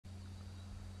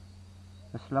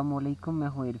अस्सलाम वालेकुम, मैं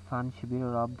हूँ इरफान शबीर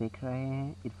और आप देख रहे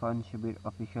हैं Irfan Shabir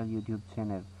official YouTube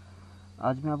channel.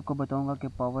 आज मैं आपको बताऊंगा कि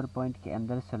पावर पॉइंट के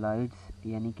अंदर स्लाइड्स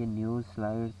यानी कि न्यूज़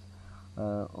स्लाइड्स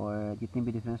और जितनी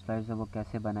भी डिफरेंट स्लाइड्स हैं वो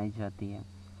कैसे बनाई जाती है।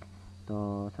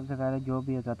 तो सबसे पहले जो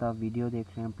भी ज़्यादा वीडियो देख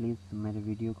रहे हैं प्लीज़ मेरे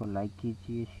वीडियो को लाइक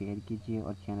कीजिए, शेयर कीजिए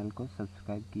और चैनल को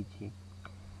सब्सक्राइब कीजिए।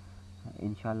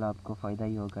 इंशाल्लाह आपको फ़ायदा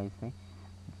ही होगा इससे।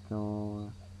 तो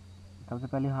सबसे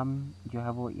पहले हम जो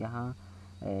है वो यहाँ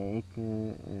एक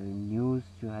न्यूज़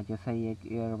जो है जैसा ही एक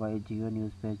एयर वाई जियो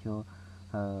न्यूज़ पे जो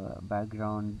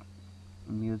बैकग्राउंड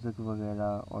म्यूज़िक वगैरह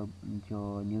और जो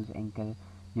न्यूज़ एंकर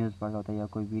न्यूज़ पढ़ रहा होता है या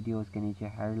कोई वीडियो उसके नीचे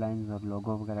हेडलाइंस और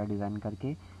लोगो वगैरह डिज़ाइन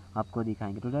करके आपको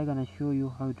दिखाएंगे। Today I gonna show you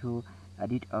how to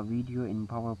edit a video in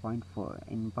power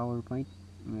point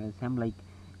same like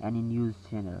any news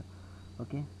channel.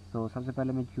 Okay, सो सबसे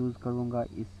पहले मैं चूज़ करूँगा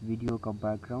इस वीडियो का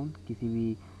बैकग्राउंड, किसी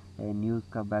भी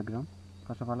न्यूज़ का background.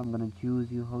 First of all I am gonna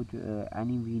choose you how to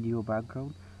any video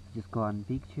background. Just go on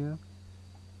picture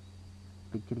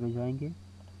पे जाएंगे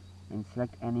and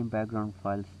select any background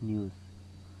files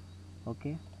news.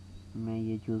 Okay, मैं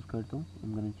ये चूज़ करता हूँ, I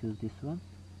am gonna choose this one.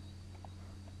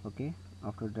 Okay,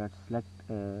 after that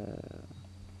select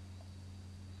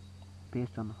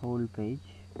paste on whole page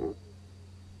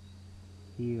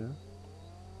here,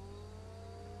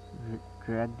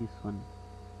 drag this one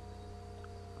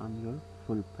on your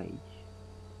full page.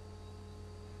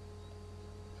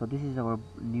 So this is our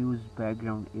news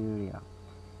background area.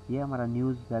 ये हमारा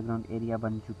news background area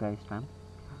बन चुका है इस time.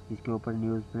 इसके ऊपर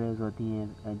news place होती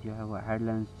हैं, जो है वो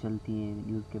हेडलाइंस चलती हैं।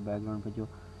 न्यूज़ के बैकग्राउंड पे जो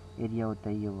एरिया होता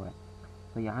है ये वो है।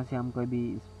 तो यहाँ से हम कोई भी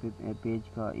इस पेज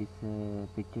का इस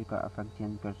पिक्चर का इफेक्ट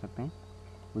चेंज कर सकते हैं।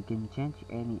 We can change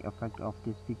any effect of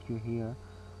this picture here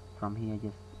from here,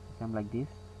 just same like this.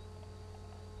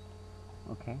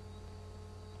 Okay,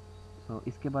 सो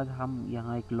इसके बाद हम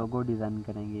यहाँ एक लोगो डिज़ाइन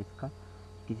करेंगे इसका,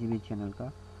 किसी भी चैनल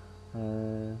का।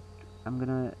 I'm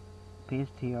gonna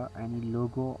paste here any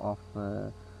logo of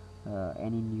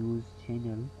any news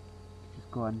channel.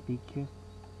 Just go on pictures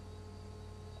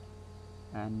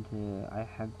and I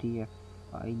have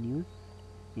TFI news.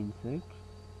 Insert.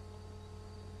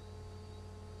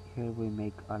 Here we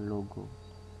make a logo.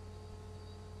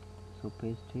 So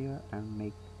paste here and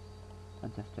make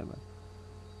adjustable.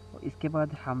 और इसके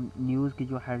बाद हम news की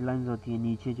जो headlines होती हैं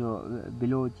नीचे जो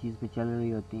बिलो चीज़ पे चल रही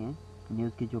होती हैं,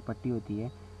 न्यूज़ की जो पट्टी होती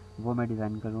है वो मैं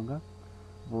डिज़ाइन करूँगा।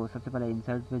 वो सबसे पहले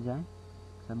इंसर्ट पे जाएं।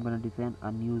 So I'm gonna design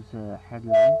a news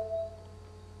headline.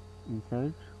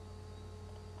 Insert,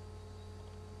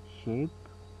 shape,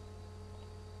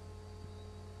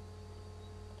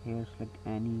 here select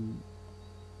any,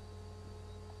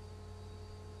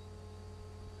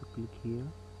 so click here,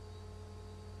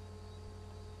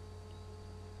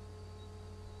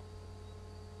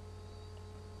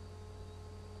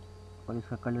 और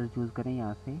इसका कलर चूज़ करें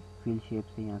यहाँ से फिल शेप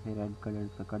से, यहाँ से रेड कलर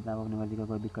का करना, आप अपनी मर्ज़ी का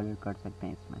कोई भी कलर कर सकते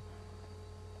हैं इसमें।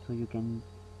 So you can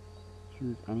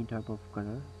choose any type of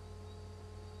colour.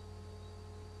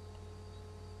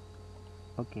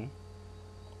 Okay,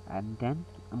 and then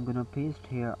I am gonna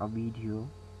paste here a video.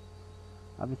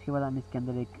 अब इसके बाद हम इसके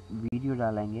अंदर एक वीडियो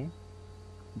डालेंगे,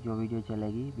 जो वीडियो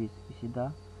चलेगी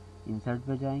सीधा इंसर्ट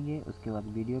पे जाएंगे, उसके बाद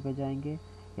वीडियो पे जाएंगे।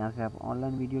 यहाँ से आप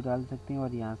ऑनलाइन वीडियो डाल सकते हैं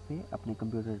और यहाँ से अपने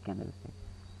कंप्यूटर के अंदर से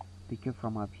picture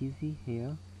from uh PC,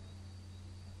 hair,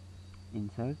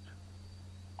 insert.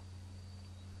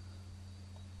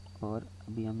 और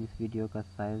अभी हम इस वीडियो का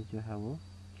साइज़ जो है वो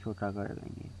छोटा कर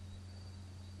लेंगे।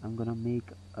 I am gonna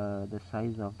make the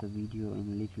size of the video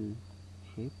in little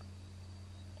shape.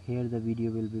 Here the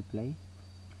video will be play.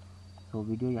 So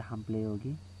video यहाँ प्ले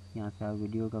होगी। यहाँ से आप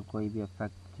वीडियो का कोई भी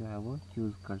इफेक्ट जो है वो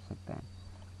चूज़ कर सकते हैं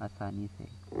आसानी से।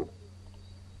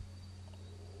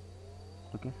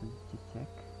 Okay, so just check.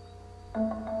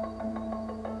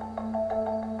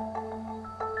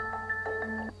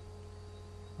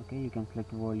 Okay, you can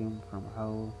select volume from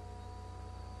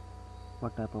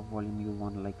what type of volume you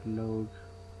want, like low,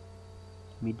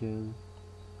 middle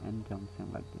and down,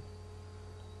 same like this.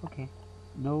 Okay,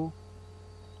 now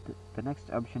the next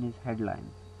option is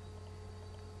headline.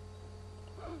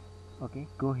 Okay,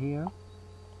 go here,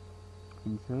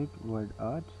 insert word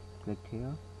art, select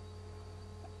here,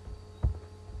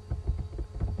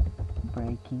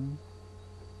 breaking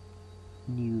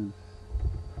news.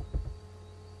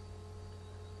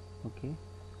 Okay,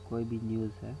 कोई भी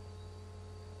news है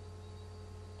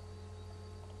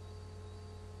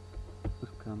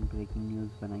उसका हम breaking news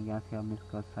बनाएंगे। यहाँ से हम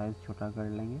इसका साइज़ छोटा कर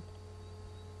लेंगे।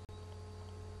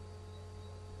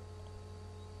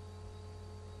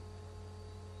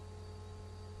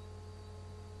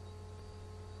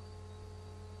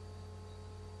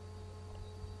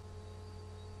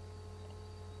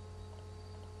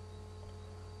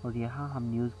 और यहाँ हम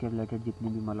न्यूज़ के रिलेटेड जितनी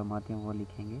भी मालूमात हैं वो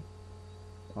लिखेंगे.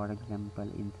 For example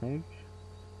insert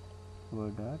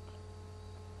word dot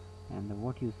and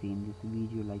what you see in this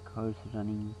video like horse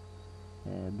running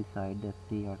beside the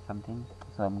sea or something.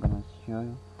 So I'm gonna show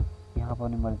you. यहाँ पर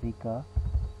अपनी मर्जी का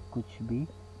कुछ भी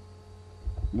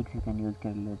लिख सकते हैं न्यूज़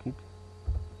के रिलेटेड.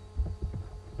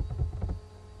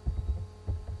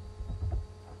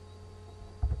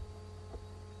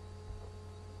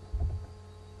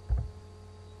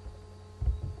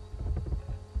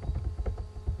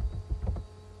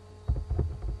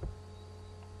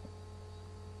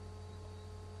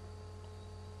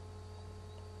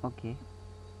 ओके,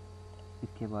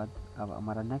 इसके बाद अब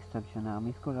हमारा नेक्स्ट ऑप्शन है, हम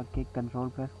इसको रख के कंट्रोल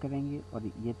प्रेस करेंगे और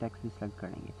ये टेक्स्ट भी सेलेक्ट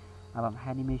करेंगे. अब हम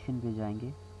एनिमेशन पे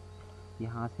जाएंगे.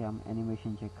 यहाँ से हम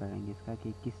एनिमेशन चेक करेंगे इसका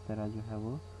कि किस तरह जो है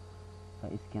वो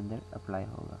इसके अंदर अप्लाई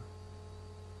होगा,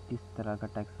 किस तरह का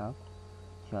टेक्स्ट आप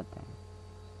चाहते हैं.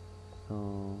 सो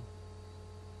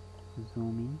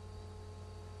zoom in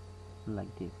like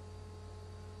this.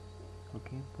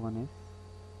 Okay, bonus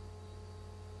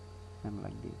and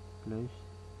like this plus.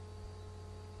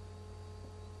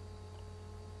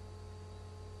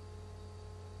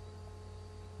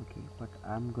 Okay, but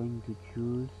I'm going to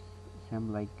choose some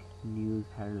like news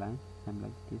headlines, some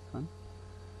like this one.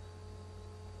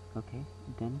 Okay,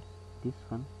 then this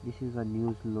one, this is a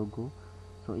news logo,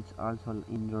 so it's also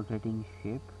in rotating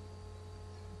shape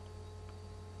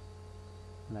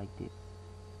like this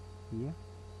here.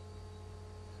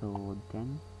 So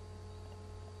then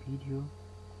video,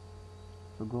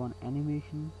 so go on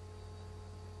animation.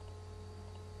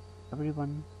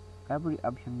 Every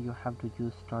option you have to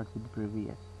choose start with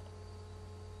previous.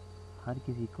 हर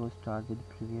किसी को start with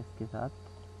previous के साथ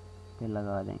पे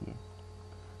लगा देंगे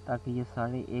ताकि ये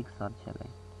सारे एक साथ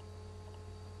चलें.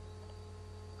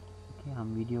 ओके,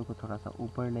 हम वीडियो को थोड़ा सा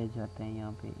ऊपर ले जाते हैं,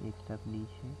 यहाँ पे एक स्टेप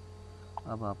नीचे.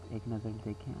 अब आप एक नज़र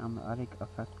देखें, हम हर एक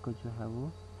इफेक्ट को जो है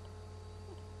वो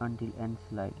until and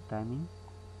slide timing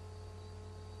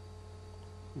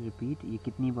repeat, ये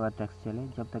कितनी बार टेक्स्ट चले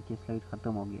जब तक ये स्लाइड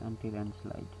ख़त्म होगी, अंटिल एंड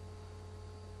स्लाइड.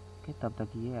 ओके, तब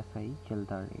तक ये ऐसा ही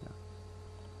चलता रहेगा.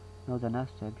 Now the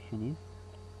next option is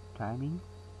timing.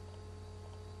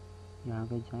 यहाँ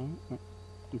पे जाएं,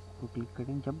 इसको क्लिक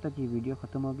करें, जब तक ये वीडियो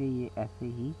ख़त्म हो गई ये ऐसे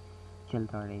ही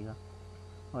चलता रहेगा.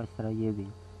 और इस तरह ये भी.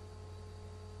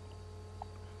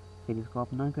 फिर इसको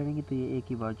आप ना करेंगे तो ये एक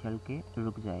ही बार चल के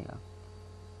रुक जाएगा,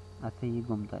 ऐसे ही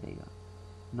घूमता रहेगा.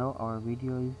 Now our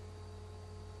video is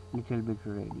little bit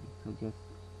ready, so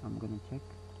just I'm gonna check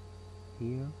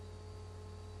here.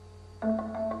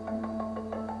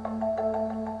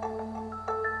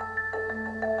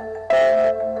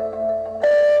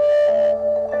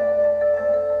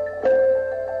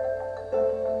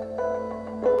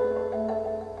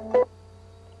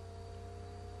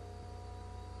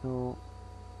 So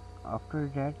after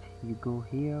that you go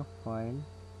here, file,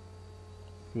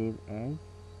 save as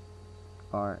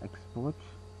or export,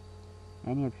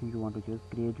 any option you want to choose.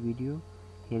 Create video,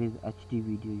 here is HD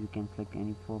video, you can select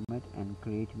any format and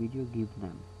create video, give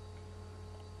them.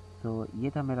 So ये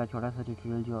था मेरा छोटा सा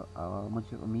tutorial जो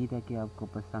मुझे उम्मीद है कि आपको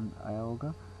पसंद आया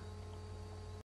होगा.